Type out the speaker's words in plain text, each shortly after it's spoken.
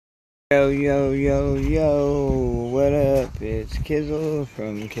Yo, yo, yo, yo, what up? It's Kizzle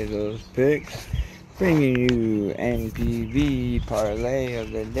from KizlePicks, bringing you NPB Parlay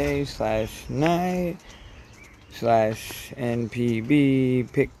of the day / night /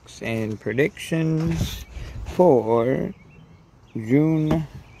 NPB picks and predictions for June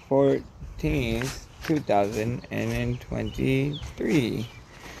 14th, 2023.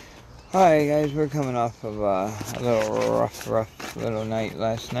 Alright guys, we're coming off of a little rough little night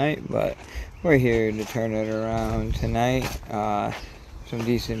last night, but we're here to turn it around tonight. Some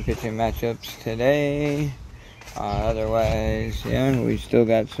decent pitching matchups today. Otherwise, yeah, we still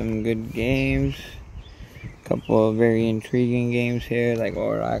got some good games. A couple of very intriguing games here, like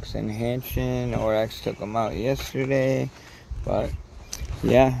Aurochs and Hanshin. Aurochs took them out yesterday, but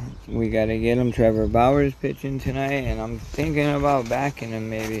yeah, we gotta get him. Trevor Bauer's pitching tonight, and I'm thinking about backing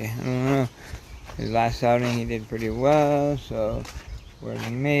him maybe. I don't know. His last outing he did pretty well, so we're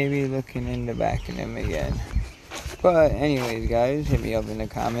maybe looking into backing him again. But anyways, guys, hit me up in the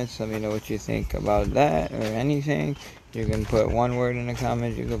comments. Let me know what you think about that or anything. You can put one word in the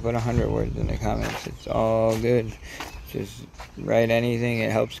comments. You can put 100 words in the comments. It's all good. Just write anything.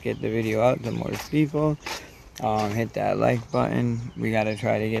 It helps get the video out to more people. Hit that like button. We gotta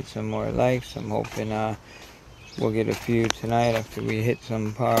try to get some more likes. I'm hoping we'll get a few tonight after we hit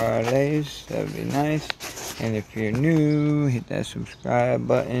some parlays. That would be nice. And if you're new, hit that subscribe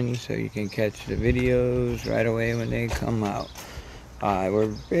button so you can catch the videos right away when they come out. We're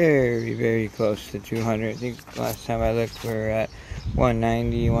very close to 200. I think last time I looked we were at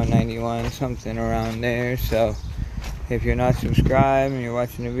 190, 191, something around there. So if you're not subscribed and you're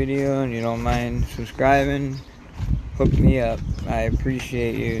watching the video and you don't mind subscribing, hook me up. I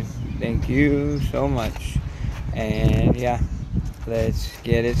appreciate you. Thank you so much. And yeah, let's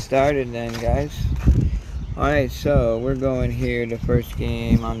get it started then, guys. Alright, so we're going here. The first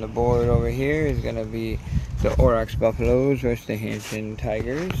game on the board over here is going to be the Aurochs Buffaloes versus the Hanshin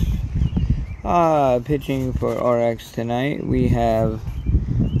Tigers. Pitching for Aurochs tonight, we have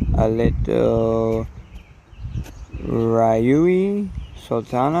a little Ryui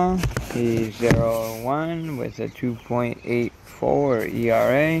Sultana. He's 0-1 with a 2.84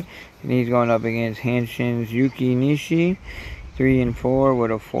 ERA, and he's going up against Hanshin's Yuki Nishi, 3-4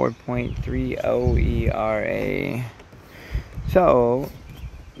 with a 4.30 ERA. So,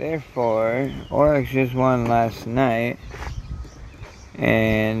 therefore, Aurochs just won last night,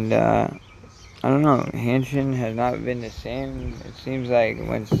 and I don't know, Hanshin has not been the same. It seems like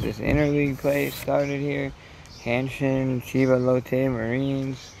once this interleague play started here, Hanshin, Chiba Lotte,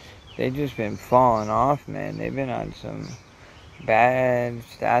 Marines, they've just been falling off, man. They've been on some bad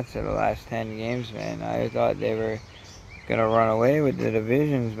stats of the last 10 games, man. I thought they were going to run away with the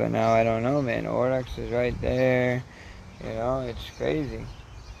divisions, but now I don't know, man. Aurochs is right there. You know, it's crazy.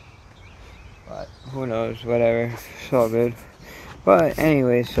 But who knows, whatever. It's all good. But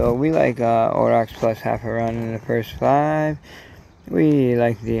anyway, so we like Aurochs plus half a run in the first 5. We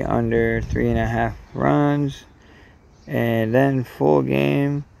like the under 3.5 runs. And then full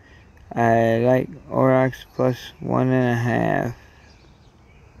game, I like Aurochs plus 1.5.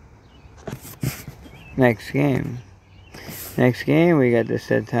 Next game, we got the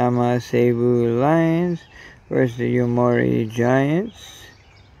Saitama Seibu Lions versus the Yomiuri Giants.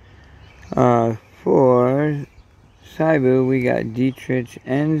 For Seibu, we got Dietrich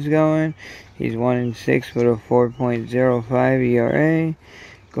Enns going. He's 1-6 with a 4.05 ERA.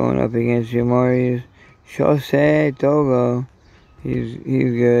 Going up against Yomiuri's Shosei Togo. He's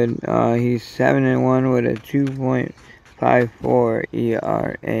good. He's 7-1 with a 2.54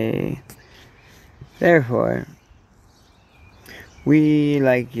 ERA. Therefore, we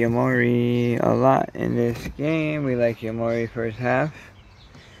like Yomiuri a lot in this game. We like Yomiuri first half.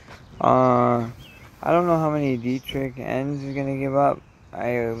 I don't know how many Dietrich Enns is gonna give up.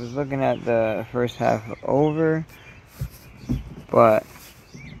 I was looking at the first half over, but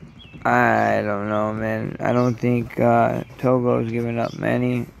I don't know, man. I don't think Togo's giving up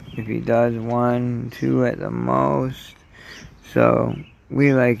many. If he does, 1, 2 at the most. So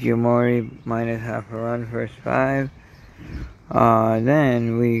we like Yomiuri minus half a run first 5.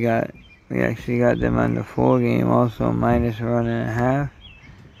 Then we actually got them on the full game also minus a run and a half.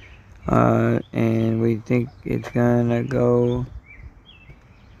 And we think it's gonna go.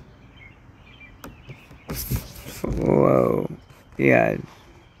 Whoa, yeah.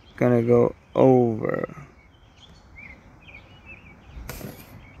 Gonna go over.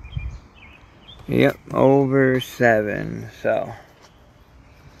 Yep, over 7. So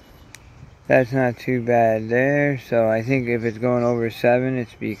that's not too bad there. So I think if it's going over 7,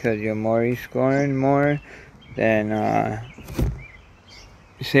 it's because Yomiuri's scoring more than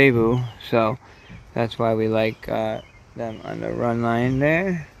Cebu, so that's why we like them on the run line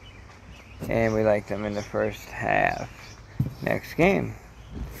there, and we like them in the first half. Next game.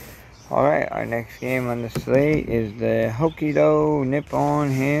 Alright, our next game on the slate is the Hokkaido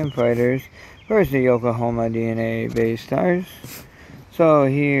Nippon Ham Fighters versus the Yokohama DNA Baystars. So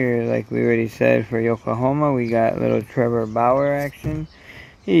here, like we already said, for Yokohama, we got little Trevor Bauer action.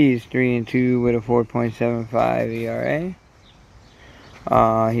 He's 3-2 with a 4.75 ERA.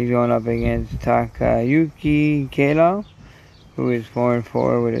 He's going up against Takayuki Keito, who is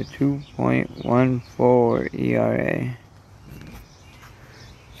 4-4 with a 2.14 ERA.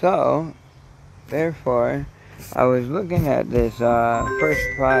 So, therefore, I was looking at this first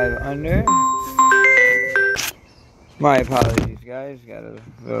 5 under. My apologies, guys. Got a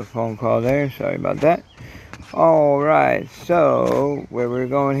little phone call there. Sorry about that. Alright, so where we're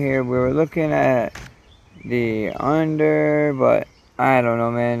going here, we were looking at the under, but I don't know,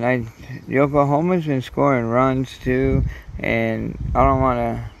 man. Yokohama's been scoring runs too, and I don't want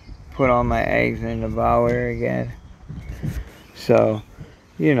to put all my eggs in the Bauer again. So,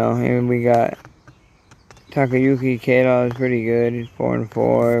 you know, here we got Takayuki Keito is pretty good. He's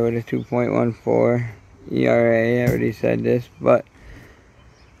 4-4 with a 2.14 ERA. I already said this, but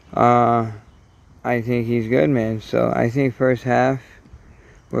I think he's good, man. So I think first half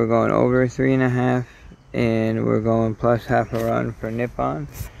we're going over 3.5, and we're going plus half a run for Nippon.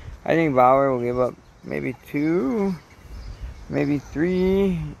 I think Bauer will give up maybe 2, maybe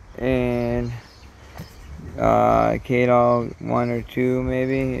 3, and Keito 1 or 2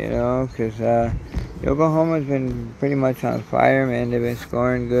 maybe, you know, because Yokohama's been pretty much on fire, man. They've been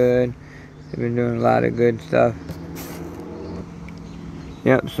scoring good. They've been doing a lot of good stuff.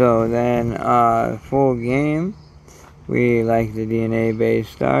 Yep, so then full game, we like the DNA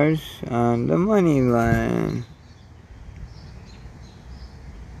Baystars on the money line.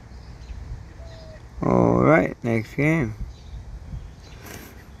 Alright, next game.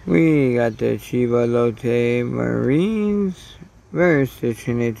 We got the Chiba Lotte Marines versus the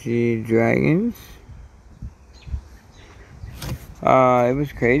Shinichi Dragons. It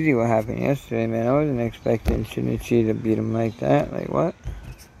was crazy what happened yesterday, man. I wasn't expecting Shinichi to beat him like that. Like, what?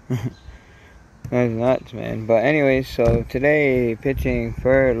 That's nuts, man. But anyways, so today, pitching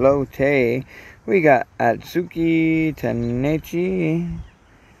for Lotte, we got Atsuki Tanaichi,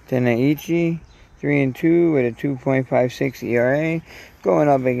 3-2 with a 2.56 ERA, going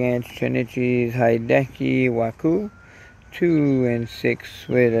up against Shinichi's Hideki Waku, 2-6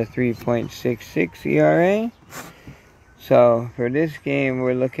 with a 3.66 ERA. So, for this game,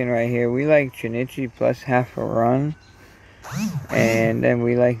 we're looking right here. We like Shinichi plus half a run. And then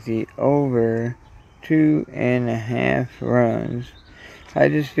we like the over 2.5 runs. I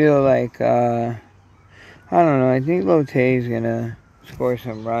just feel like, I don't know. I think Lotte's going to score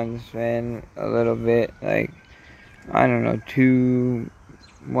some runs, man. A little bit. Like, I don't know, 2-1.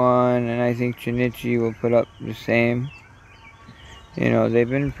 And I think Shinichi will put up the same. You know, they've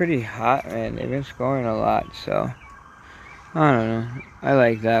been pretty hot, man. They've been scoring a lot, so I don't know. I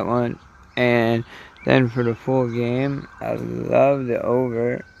like that one. And then for the full game, I love the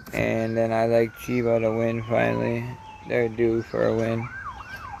over. And then I like Chiba to win finally. They're due for a win.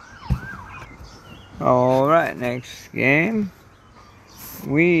 Alright, next game.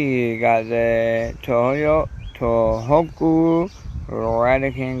 We got the Tohoku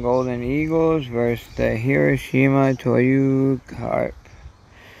Radican Golden Eagles versus the Hiroshima Toyo Carp.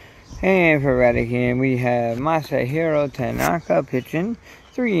 And for Radican, we have Masahiro Tanaka pitching,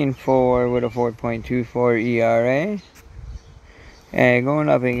 3-4 with a 4.24 ERA. And going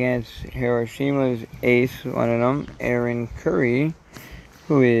up against Hiroshima's ace, one of them, Aaron Curry,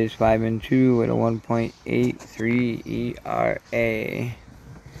 who is 5-2 with a 1.83 ERA.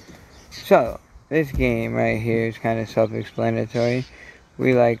 So, this game right here is kind of self-explanatory.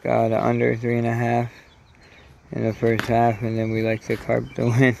 We like the under 3.5 in the first half, and then we like the Carp to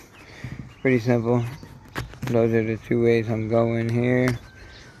win. Pretty simple. Those are the two ways I'm going here.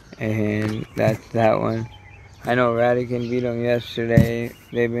 And that's that one. I know Radican beat them yesterday.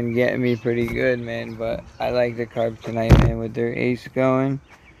 They've been getting me pretty good, man. But I like the Carp tonight, man, with their ace going.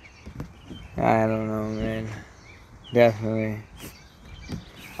 I don't know, man. Definitely.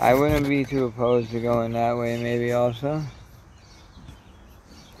 I wouldn't be too opposed to going that way, maybe also.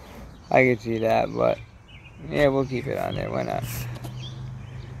 I could see that, but yeah, we'll keep it on there. Why not?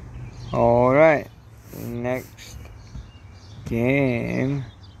 Alright, next game.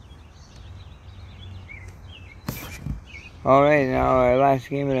 Alright, now our last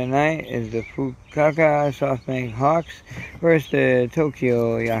game of the night is the Fukuoka SoftBank Hawks versus the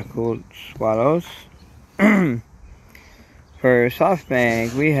Tokyo Yakult Swallows. For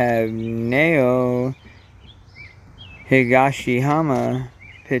SoftBank, we have Neo Higashihama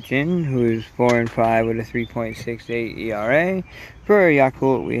pitching, who's 4-5 with a 3.68 ERA. For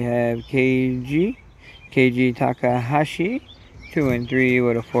Yakult, we have KG Takahashi, 2-3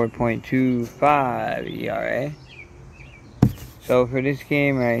 with a 4.25 ERA. So for this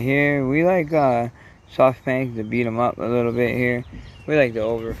game right here, we like SoftBank to beat them up a little bit here. We like the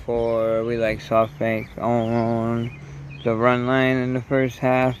over 4. We like SoftBank on the run line in the first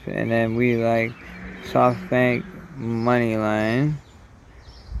half, and then we like SoftBank money line,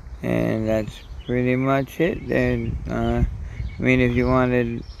 and that's pretty much it. Then I mean, if you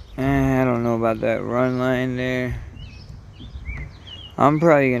wanted, I don't know about that run line there. I'm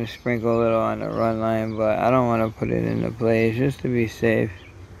probably gonna sprinkle a little on the run line, but I don't want to put it into plays just to be safe.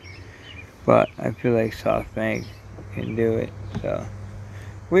 But I feel like SoftBank can do it, so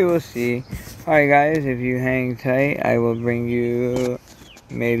we will see. Alright guys, if you hang tight, I will bring you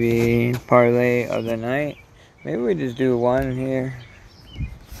maybe parlay of the night. Maybe we just do one here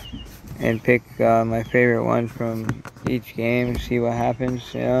and pick my favorite one from each game, see what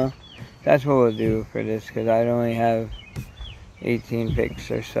happens, you know. That's what we'll do for this, because I only have 18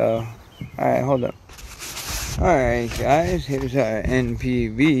 picks or so. Alright, hold up. Alright guys, here's our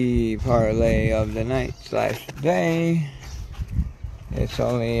NPB parlay of the night / day. It's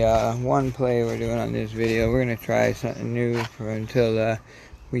only one play we're doing on this video. We're going to try something new until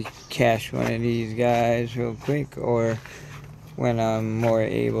we cash one of these guys real quick, or when I'm more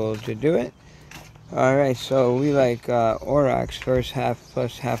able to do it. Alright, so we like Aurochs first half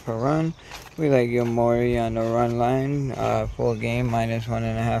plus half a run. We like Yomori on the run line, full game minus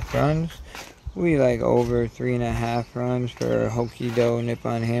 1.5 runs. We like over 3.5 runs for Hokkaido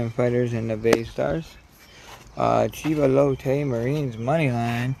Nippon Ham Fighters and the Bay Stars. Chiba Lotte Marines money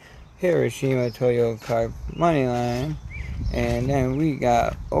line, Hiroshima Toyo Carp money line, and then we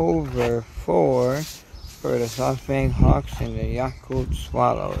got over 4 for the SoftBank Hawks and the Yakult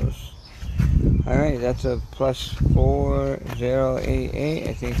Swallows. Alright, that's a plus 4088.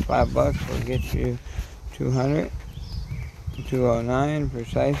 I think $5 will get you 200. 209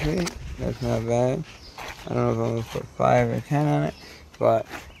 precisely. That's not bad. I don't know if I'm gonna put 5 or 10 on it, but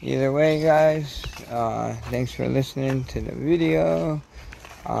either way guys, thanks for listening to the video.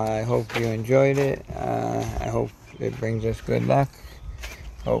 I hope you enjoyed it. I hope it brings us good luck.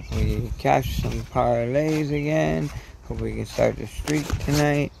 Hope we cash some parlays again. Hope we can start the streak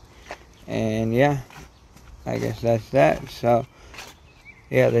tonight. And yeah, I guess that's that. So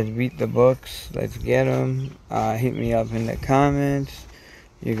yeah, let's beat the books. Let's get them. Hit me up in the comments.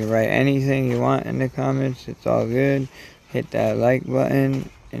 You can write anything you want in the comments. It's all good. Hit that like button.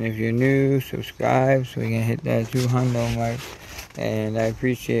 And if you're new, subscribe so we can hit that 200 mark. And I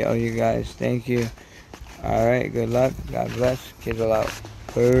appreciate all you guys. Thank you. Alright, good luck. God bless. Kizzle out.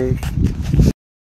 Peace.